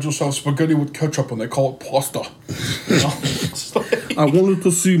 Nowadays, I just have spaghetti with ketchup, and they call it pasta. You know? I wanted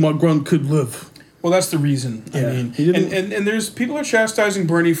to see my grandkid live. Well, that's the reason. Yeah. I mean, and there's people are chastising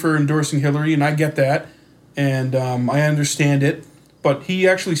Bernie for endorsing Hillary, and I get that, and I understand it, but he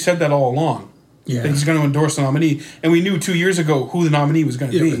actually said that all along. Yeah. That he's going to endorse the nominee. And we knew 2 years ago who the nominee was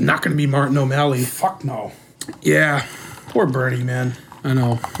going to be. It was not going to be Martin O'Malley. Fuck no. Yeah. Poor Bernie, man. I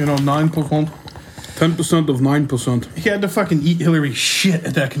know. 9%. 10% of 9%. He had to fucking eat Hillary shit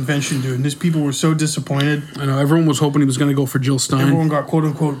at that convention, dude. And these people were so disappointed. I know. Everyone was hoping he was going to go for Jill Stein. Everyone got quote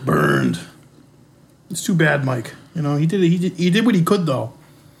unquote burned. It's too bad, Mike. You know, he did what he could though.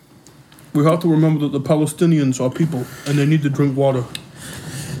 We have to remember that the Palestinians are people and they need to drink water.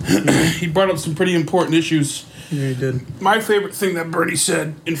 He brought up some pretty important issues. Yeah, he did. My favorite thing that Bernie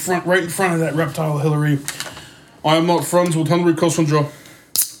said right in front of that reptile Hillary, I am not friends with Henry Kissinger.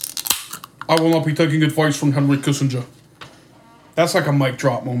 I will not be taking advice from Henry Kissinger. That's like a mic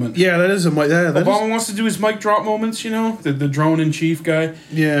drop moment. Yeah, that is a mic. Obama wants to do his mic drop moments, you know? The drone in chief guy.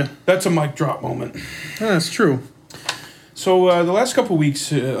 Yeah. That's a mic drop moment. That's true. So the last couple of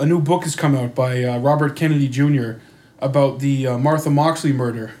weeks, a new book has come out by Robert Kennedy Jr. about the Martha Moxley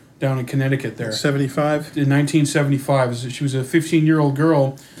murder down in Connecticut there. 75? In 1975. She was a 15-year-old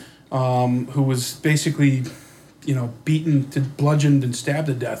girl who was basically, beaten, bludgeoned, and stabbed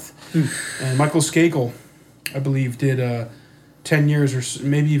to death. And Michael Skakel, I believe, did 10 years or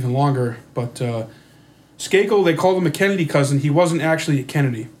maybe even longer. But Skakel, they called him a Kennedy cousin. He wasn't actually a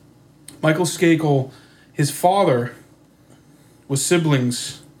Kennedy. Michael Skakel, his father was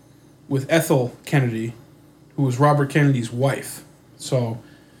siblings with Ethel Kennedy, who was Robert Kennedy's wife. So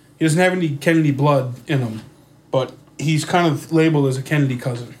he doesn't have any Kennedy blood in him, but he's kind of labeled as a Kennedy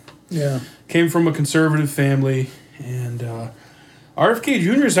cousin. Yeah. Came from a conservative family, and RFK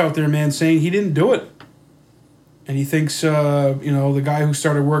Jr. is out there, man, saying he didn't do it. And he thinks, the guy who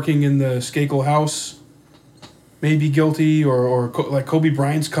started working in the Skakel house may be guilty, or like Kobe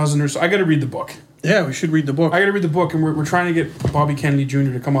Bryant's cousin or so. I got to read the book. Yeah, we should read the book. I got to read the book, and we're trying to get Bobby Kennedy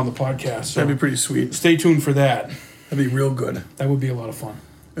Jr. to come on the podcast. So that'd be pretty sweet. Stay tuned for that. That'd be real good. That would be a lot of fun.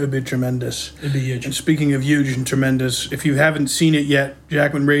 It'd be tremendous. It'd be huge. And speaking of huge and tremendous, if you haven't seen it yet,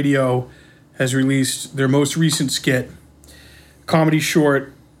 Jackman Radio has released their most recent skit, comedy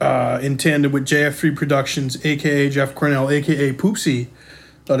short, in tandem with JF3 Productions, a.k.a. Jeff Cornell, a.k.a. Poopsie,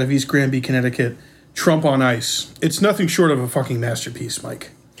 out of East Granby, Connecticut, Trump on Ice. It's nothing short of a fucking masterpiece,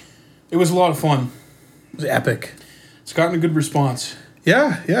 Mike. It was a lot of fun. It was epic. It's gotten a good response.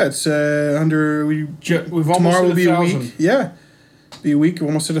 Yeah, it's we've almost tomorrow hit will be 1,000. a week. Yeah, be a week. We're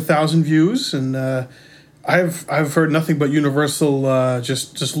almost at 1,000 views, and I've heard nothing but universal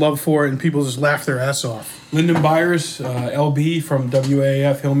just love for it, and people just laugh their ass off. Lyndon Byers, LB from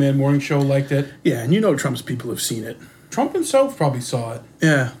WAAF Hillman Morning Show liked it. Yeah, and Trump's people have seen it. Trump himself probably saw it.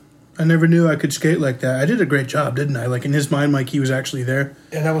 Yeah. I never knew I could skate like that. I did a great job, didn't I? Like, in his mind, Mike, he was actually there.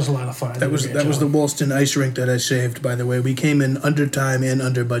 Yeah, that was a lot of fun. That was the Woolston ice rink that I saved, by the way. We came in under time and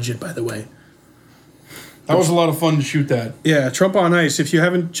under budget, by the way. That was a lot of fun to shoot that. Yeah, Trump on Ice. If you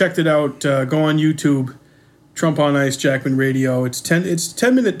haven't checked it out, go on YouTube. Trump on Ice, Jackman Radio. It's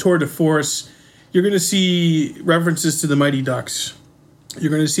 10-minute tour de force. You're going to see references to the Mighty Ducks.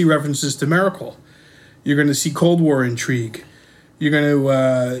 You're going to see references to Miracle. You're going to see Cold War intrigue. You're going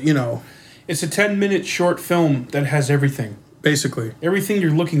to, It's a 10-minute short film that has everything. Basically. Everything you're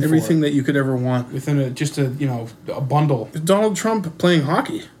looking for. Everything that you could ever want. Within a bundle. Donald Trump playing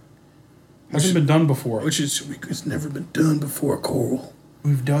hockey. Hasn't been done before. It's never been done before, Coral.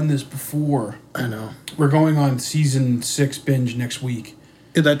 We've done this before. I know. We're going on season 6 binge next week.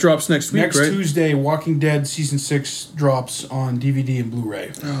 Yeah, that drops next week, right? Next Tuesday, Walking Dead season 6 drops on DVD and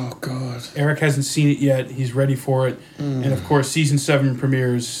Blu-ray. Oh, God. Eric hasn't seen it yet. He's ready for it. And, of course, season 7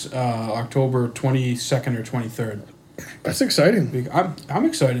 premieres October 22nd or 23rd. That's exciting. I'm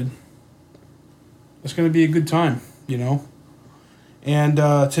excited. It's going to be a good time, And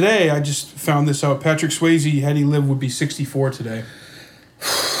today, I just found this out. Patrick Swayze, had he lived, would be 64 today.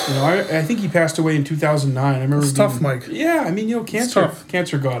 I think he passed away in 2009. I remember. It's tough, Mike. Yeah,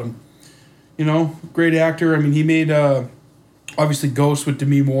 cancer got him. Great actor. I mean, he made obviously Ghost with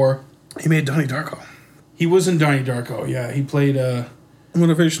Demi Moore. He made Donnie Darko. He was in Donnie Darko. Yeah, he played a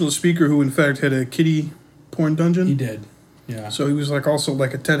motivational speaker who, in fact, had a kiddie porn dungeon. He did. Yeah. So he was also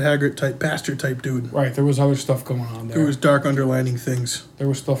like a Ted Haggard type pastor type dude. Right. There was other stuff going on there. There was dark underlining things. There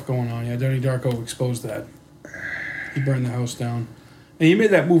was stuff going on. Yeah, Donnie Darko exposed that. He burned the house down. And he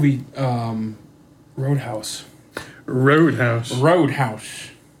made that movie, Roadhouse.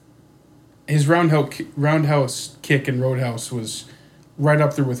 His roundhouse kick in Roadhouse was right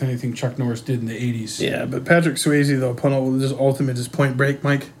up there with anything Chuck Norris did in the 80s. Yeah, but Patrick Swayze, though, his ultimate is Point Break,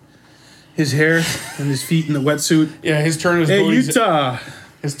 Mike. His hair and his feet in the wetsuit. Yeah, his turn as Utah.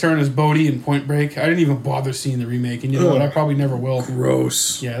 His turn as Bodie in Point Break. I didn't even bother seeing the remake, and you know what? I probably never will.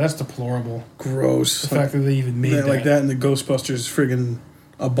 Gross. Yeah, that's deplorable. Gross. The fact that they even made that. Like that in the Ghostbusters friggin'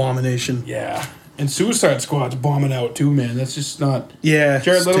 abomination. Yeah. And Suicide Squad's bombing out too, man. That's just not... Yeah.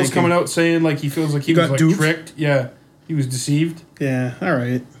 Jared Leto's coming out saying he feels like he was duped? tricked. Yeah. He was deceived. Yeah, all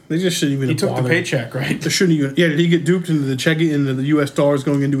right. They just shouldn't even. He took the paycheck, right? They shouldn't even. Yeah, did he get duped into the checking into the U.S. dollars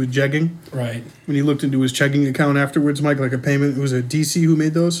going into his jegging? Right. When he looked into his checking account afterwards, Mike, like a payment. It was a DC who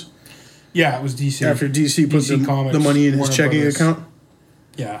made those. Yeah, it was DC. After DC put the money in his checking account.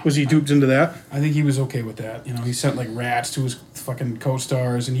 Yeah. Was he duped into that? I think he was okay with that. You know, he sent like rats to his fucking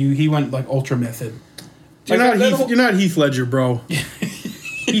co-stars, and he went like ultra method. You're, Like, you're not Heath Ledger, bro.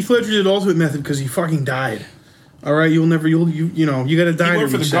 Heath Ledger did Ultimate Method because he fucking died. All right, you got to die. He to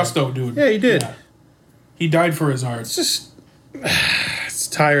worked for the reset. Gusto, dude. Yeah, he did. Yeah. He died for his art. It's just, it's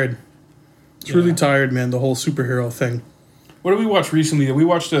tired. It's really tired, man. The whole superhero thing. What did we watch recently? We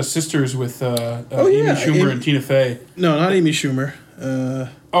watched Sisters with Amy yeah, Schumer and Tina Fey. No, not Amy Schumer.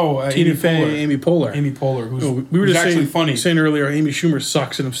 Tina Fey, Amy Poehler. Amy Poehler, who's, we were who's just actually funny. saying earlier, Amy Schumer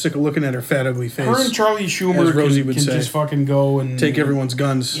sucks, and I'm sick of looking at her fat, ugly face. Her and Charlie Schumer As Rosie would can say. just fucking go and Take everyone's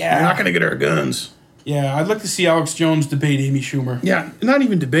guns. Yeah. You're not going to get our guns. Yeah, I'd like to see Alex Jones debate Amy Schumer. Yeah, not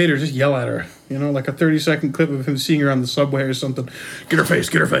even debate her, just yell at her. You know, like a 30-second clip of him seeing her on the subway or something. Get her face,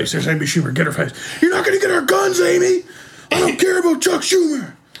 get her face. There's Amy Schumer, get her face. You're not going to get our guns, Amy. I don't care about Chuck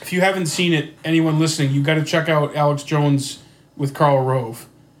Schumer. If you haven't seen it, anyone listening, you got to check out Alex Jones with Karl Rove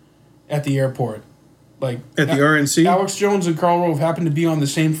at the airport. Like At the RNC? Alex Jones and Karl Rove happened to be on the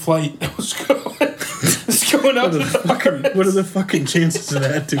same flight that was going up. What are the fucking chances of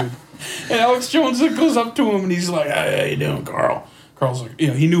that, dude? And Alex Jones goes up to him and he's like, "Hey, how you doing, Carl?" Carl's like,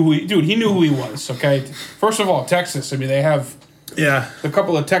 he knew who he was. Okay, first of all, Texas. I mean, they have a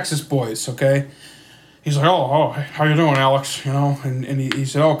couple of Texas boys. Okay, he's like, "Oh, how you doing, Alex?" You know, and he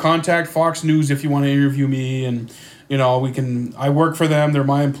said, "Oh, contact Fox News if you want to interview me, and you know, I work for them. They're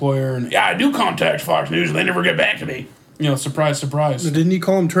my employer, and Yeah, I do contact Fox News and they never get back to me. you know, surprise, surprise." Didn't he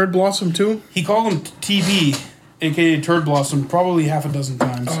call him Turd Blossom, too? He called him TB, aka Turd Blossom, probably half a dozen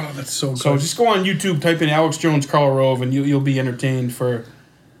times. Oh, that's so good. So just go on YouTube, type in Alex Jones, Karl Rove, and you'll be entertained for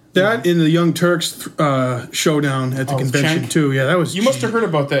that in the Young Turks showdown at the convention, Cenk? too. Yeah, that was... You must have heard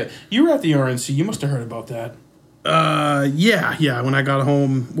about that. You were at the RNC. You must have heard about that. Yeah. When I got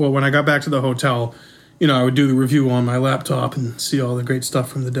home, when I got back to the hotel, you know, I would do the review on my laptop and see all the great stuff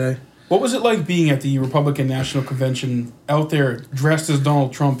from the day. What was it like being at the Republican National Convention out there dressed as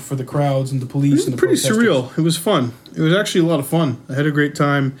Donald Trump for the crowds and the police and the Pretty protesters? surreal. It was fun. It was actually a lot of fun. I had a great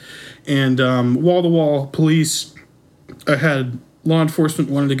time. And wall-to-wall police, I had law enforcement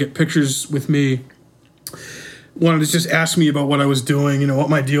wanted to get pictures with me, wanted to just ask me about what I was doing, you know, what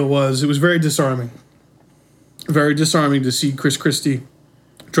my deal was. It was very disarming. Very disarming to see Chris Christie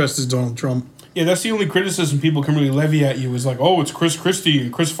dressed as Donald Trump. Yeah, that's the only criticism people can really levy at you is like, oh, it's Chris Christie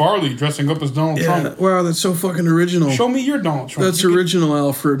and Chris Farley dressing up as Donald Trump. Wow, that's so fucking original. Show me your Donald Trump. That's original,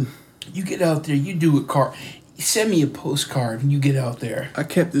 Alfred. You get out there, you do a car. You send me a postcard and you get out there. I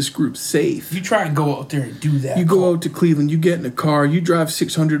kept this group safe. You try and go out there and do that. You go out to Cleveland, you get in a car, you drive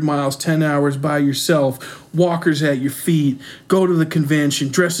 600 miles, 10 hours by yourself, walkers at your feet, go to the convention,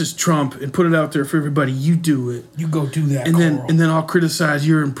 dress as Trump, and put it out there for everybody. You do it. You go do that, And Carl. then I'll criticize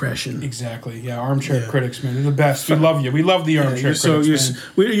your impression. Exactly. Yeah, armchair critics, man. They're the best. We love you. We love the armchair critics,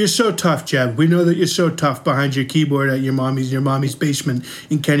 man. You're so tough, Jeb. We know that you're so tough behind your keyboard at your mommy's basement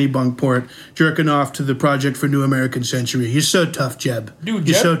in Kennebunkport, jerking off to the Project for New American Century. You're so tough, Jeb. Dude,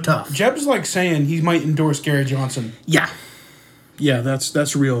 you're so tough. Jeb's like saying he might endorse Gary Johnson. Yeah,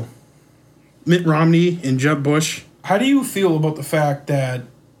 that's real. Mitt Romney and Jeb Bush. How do you feel about the fact that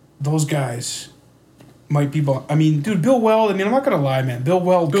those guys might be... I mean, dude, Bill Weld, I mean, I'm not going to lie, man. Bill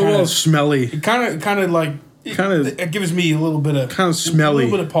Weld smelly. Kind of like... It gives me a little bit of... Kind of smelly. A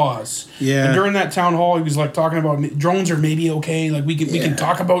little bit of pause. Yeah. And during that town hall, he was like talking about drones are maybe okay. Like we can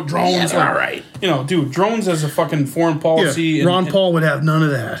talk about drones. Yeah, all right. You know, dude, drones as a fucking foreign policy. Yeah. Ron Paul would have none of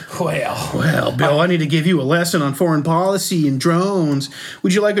that. Well, Bill, I need to give you a lesson on foreign policy and drones.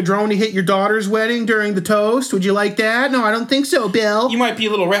 Would you like a drone to hit your daughter's wedding during the toast? Would you like that? No, I don't think so, Bill. You might be a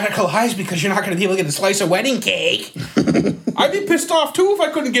little radicalized because you're not going to be able to get a slice of wedding cake. I'd be pissed off too if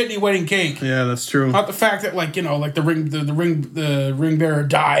I couldn't get any wedding cake. Yeah, that's true. Not the fact that the ring bearer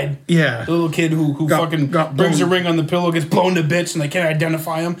died. Yeah. The little kid who got brings a ring on the pillow, gets blown to bits, and they can't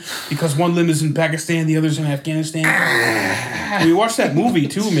identify him because one limb is in Pakistan, the other's in Afghanistan. We watched that movie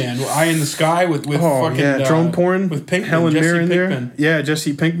too, man. Eye in the Sky with drone porn with Pinkman, Helen Jesse Mirren Pinkman. there. Yeah,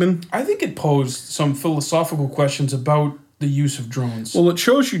 Jesse Pinkman. I think it posed some philosophical questions about the use of drones. Well, it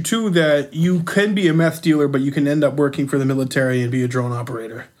shows you too that you can be a meth dealer, but you can end up working for the military and be a drone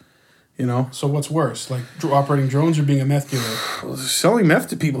operator. You know? So what's worse, like operating drones or being a meth dealer? Well, selling meth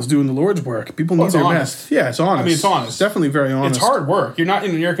to people is doing the Lord's work. People need their meth. Yeah, it's honest. I mean, it's honest. It's definitely very honest. It's hard work. You're not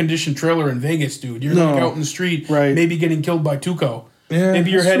in an air-conditioned trailer in Vegas, dude. You're like out in the street, maybe getting killed by Tuco. Yeah, maybe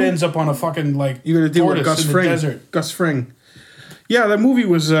your head ends up on a fucking you got to deal with Gus Fring. Desert. Gus Fring. Yeah, that movie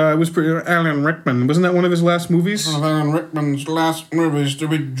was pretty. Alan Rickman, wasn't that one of his last movies? One of Alan Rickman's last movies. Do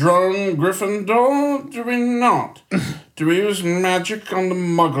we drone Gryffindor? Do we not? Do we use magic on the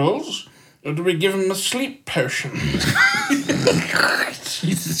Muggles? Or do we give him a sleep potion?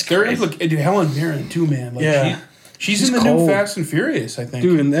 Jesus Christ. Look, dude, Helen Mirren too, man. Like, Yeah. she's in the cold. new Fast and Furious, I think.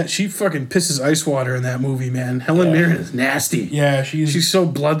 Dude, and that she fucking pisses ice water in that movie, man. Helen Mirren is nasty. Yeah, she's She's so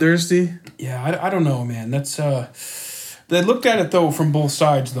bloodthirsty. yeah. I don't know, man. That's they looked at it though from both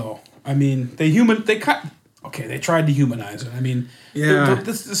sides, though. I mean, they tried to humanize it. I mean, Yeah.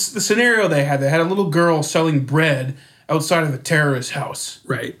 the scenario they had a little girl selling bread outside of a terrorist house.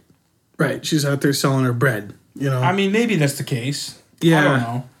 Right. Right. She's out there selling her bread, you know. I mean, maybe that's the case. Yeah. I don't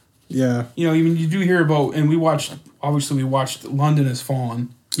know. yeah. You know, I mean, you do hear about, and we watched London Has Fallen.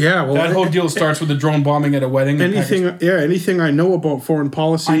 Yeah, well, That whole deal starts with a drone bombing at a wedding. in Pakistan. anything I know about foreign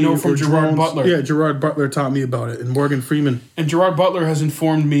policy. I know from or Gerard drones- Butler. Yeah, Gerard Butler taught me about it, and Morgan Freeman. And Gerard Butler has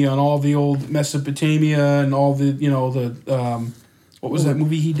informed me on all the old Mesopotamia and all the, what was that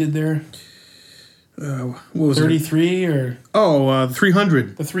movie he did there? What was it? 33 or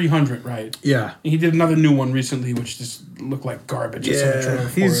 300. the 300, right? Yeah. He did another new one recently, which just looked like garbage. I saw a trailer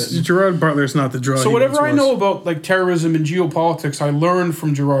for it. Gerard Butler's not the drug. So he whatever once I was. know about like terrorism and geopolitics, I learned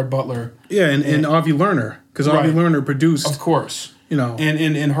from Gerard Butler, Yeah, and Avi Lerner, because Avi Right. Lerner produced. of course. You know.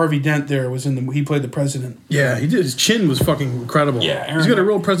 And Harvey Dent there was he played the president. Yeah, he did. His chin was fucking incredible. Yeah, he's got a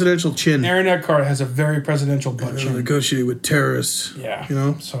real presidential chin. Aaron Eckhart has a very presidential butt chin. Negotiate with terrorists. Yeah. You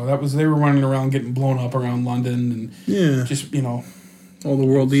know. So they were running around getting blown up around London and Yeah. just, All the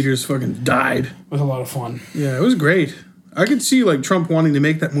world leaders fucking died. it was a lot of fun. Yeah, it was great. I could see like Trump wanting to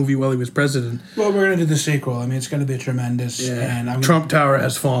make that movie while he was president. Well, we're going to do the sequel. I mean, it's going to be tremendous. And Trump Tower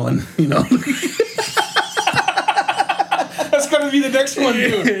has fallen. You know. That's going to be the next one,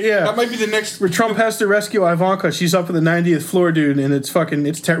 dude. Yeah. That might be the next. Where Trump has to rescue Ivanka. She's up in the 90th floor, dude, and it's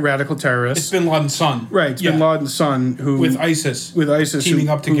radical terrorists. It's Bin Laden's son. Right, it's Bin Laden's son who With ISIS. teaming Teaming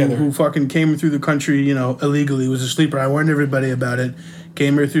up together. who fucking came through the country, illegally, was a sleeper. I warned everybody about it.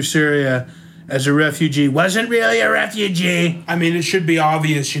 Came here through Syria as a refugee. Wasn't really a refugee. I mean, it should be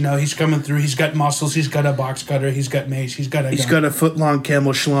obvious, he's coming through. He's got muscles. He's got a box cutter. He's got mace. He's got a He's got a foot-long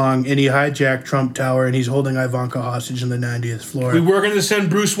camel schlong, and he hijacked Trump Tower, and he's holding Ivanka hostage on the 90th floor. We were going to send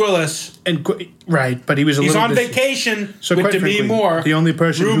Bruce Willis. Right, but he was He's little on bit- vacation So with quite Demi frankly, Moore. the only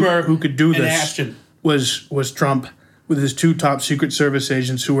person Rumor, who could do and this Ashton. was Trump with his two top Secret Service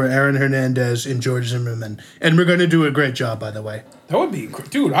agents who were Aaron Hernandez and George Zimmerman. And we're going to do a great job, by the way. That would be,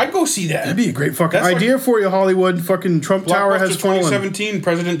 dude, I'd go see that. That'd be a great fucking That's idea for you, Hollywood. Fucking Trump Tower has fallen. 2017,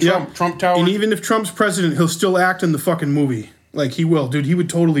 President Trump, Yep. Trump Tower. And even if Trump's president, he'll still act in the fucking movie. Like, he will. Dude, he would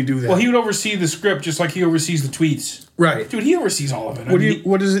totally do that. Well, he would oversee the script just like he oversees the tweets. Right. Dude, he oversees all of it.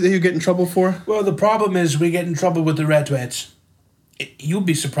 What is it that you get in trouble for? Well, the problem is we get in trouble with the retweets. You'd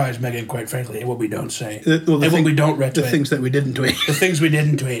be surprised, Megan, quite frankly, at what we don't say. Well, and what we don't retweet. The things that we didn't tweet. The things we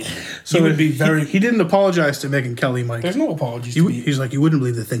didn't tweet. So he would be very... He didn't apologize to Megyn Kelly, Mike. There's no apologies to me. He's like, you wouldn't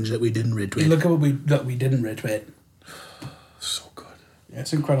believe the things that we didn't retweet. Look at what we didn't retweet. So good. Yeah,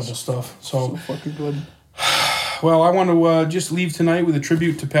 it's incredible stuff. So fucking good. well, I want to just leave tonight with a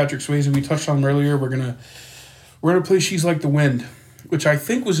tribute to Patrick Swayze. We touched on him earlier. We're gonna play "She's Like the Wind," which I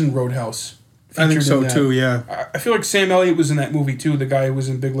think was in Roadhouse. I think Featured so in that. too, yeah. I feel like Sam Elliott was in that movie too. The guy who was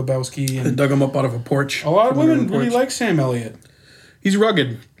in Big Lebowski, They and dug him up out of a porch. a lot of From under women the really porch. like Sam Elliott. He's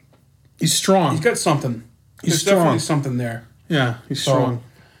rugged. He's strong. He's got something. He's There's strong. definitely something there. Yeah, he's So, strong.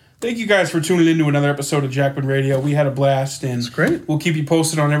 Thank you guys for tuning in to another episode of Jackman Radio. We had a blast, and It's great. we'll keep you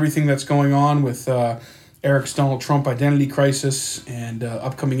posted on everything that's going on with Eric's Donald Trump identity crisis and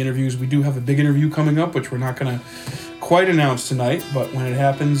upcoming interviews. We do have a big interview coming up, which we're not going to quite announce tonight, but when it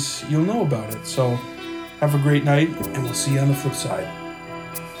happens, you'll know about it. So have a great night, and we'll see you on the flip side.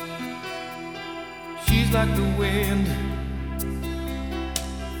 She's like the wind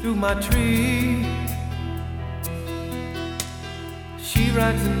through my tree. She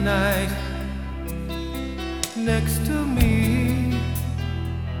rides the night next to me.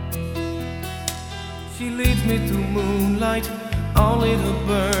 She leads me through moonlight, only to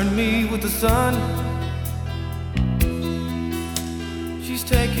burn me with the sun. She's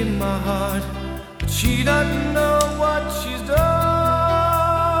taking my heart, but she doesn't know what she's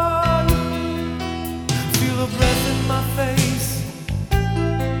done. Feel her breath in my face,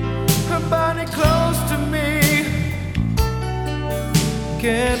 her body close to me.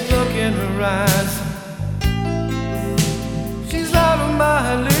 Can't look in her eyes, she's out of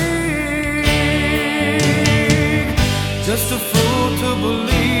my league. Just a fool to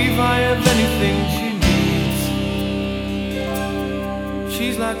believe I have anything she needs.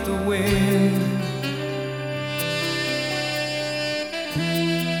 She's like the wind.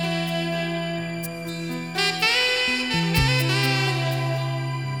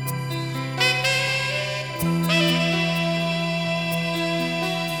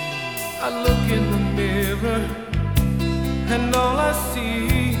 I look in the mirror and all I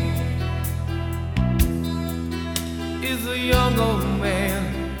see is a young old man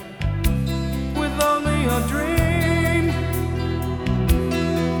with only a dream.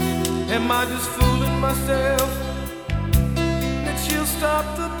 Am I just fooling myself that she'll stop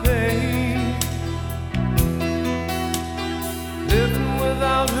the pain? Living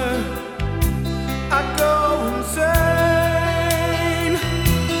without her, I go insane.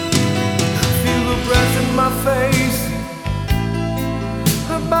 Feel her breath in my face,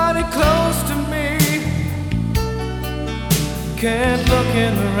 her body close to me. Can't look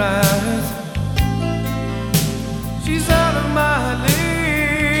in her eyes, she's out of my league.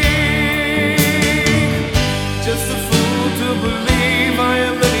 Just a fool to believe I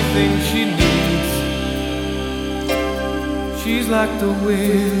am anything she needs. She's like the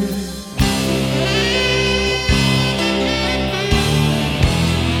wind.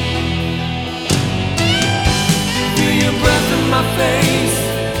 Feel your breath in my face,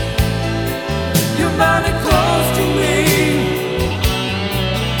 your body close to me.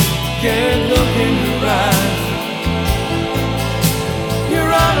 Can't look in your eyes,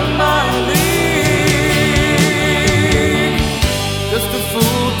 you're out of my league. Just a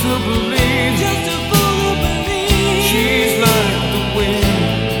fool to believe.